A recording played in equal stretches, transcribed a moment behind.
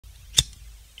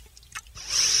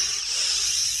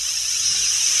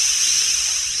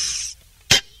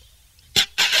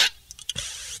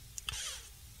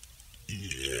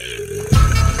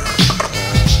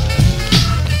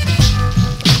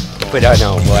put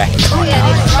on, boy. Oh yeah,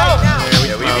 we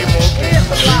need more. Yeah,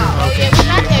 some loud. Yeah, we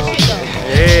got that shit though.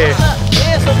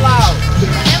 Yeah, some loud.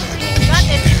 Got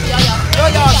that shit, y'all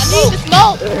need to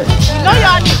smoke. You know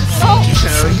y'all need to smoke.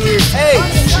 Hey,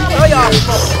 you know y'all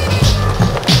smoke.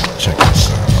 Check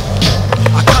this out.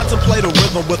 I contemplate a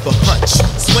rhythm with a hunch.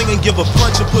 Swing and give a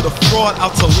punch and put a fraud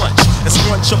out to lunch. And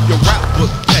scrunch up your rap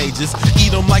book pages.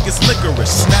 Eat them like it's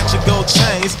licorice. Snatch your gold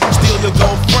chains, steal your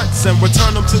gold fronts, and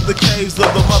return them to the caves of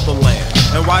the motherland.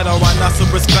 And ride our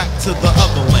rhinoceros back to the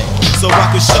other land, so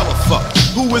I can show a fuck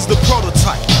who is the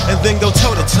prototype, and then go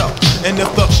toe to toe. And if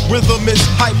the rhythm is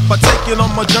hype, I take it on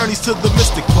my journeys to the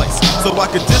mystic place, so I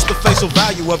can diss the facial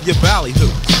value of your ballyhoo.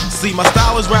 See, my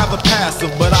style is rather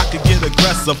passive, but I can get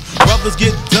aggressive. Brothers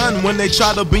get done when they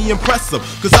try to be impressive,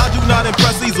 cause I do not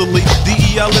impress easily.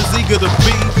 DEL is eager to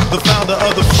be the founder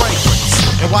of the fragrance,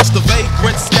 and watch the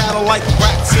vagrants scatter like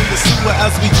rats in the sewer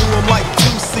as we do them like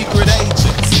two secret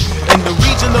agents. In the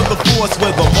region of the force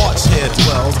where the March hare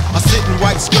dwells, I sit and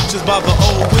write scriptures by the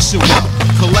old wishing well.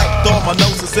 Collect all my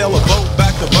notes and sail a boat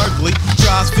back to Berkeley.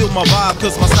 Tries feel my vibe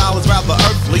cause my style is rather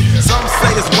earthly. Some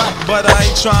say it's whack but I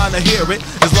ain't trying to hear it.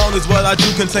 As long as what I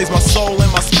do contains my soul and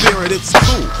my spirit, it's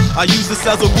cool. I use this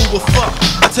as a rule of thumb.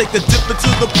 I take a dip into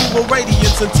the pool of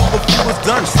radiance until the fool is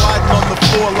done. Sliding on the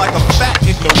floor like a fat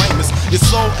ignoramus. You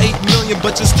sold 8 million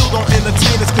but you still don't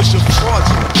entertain us cause you're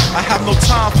fraudulent. I have no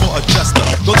time for a jester.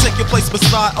 Go take your place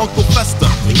beside Uncle Fester,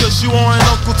 because you are an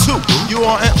Uncle too. You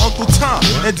are an Uncle Tom,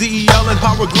 and DEL and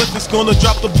hieroglyphics gonna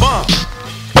drop the bomb.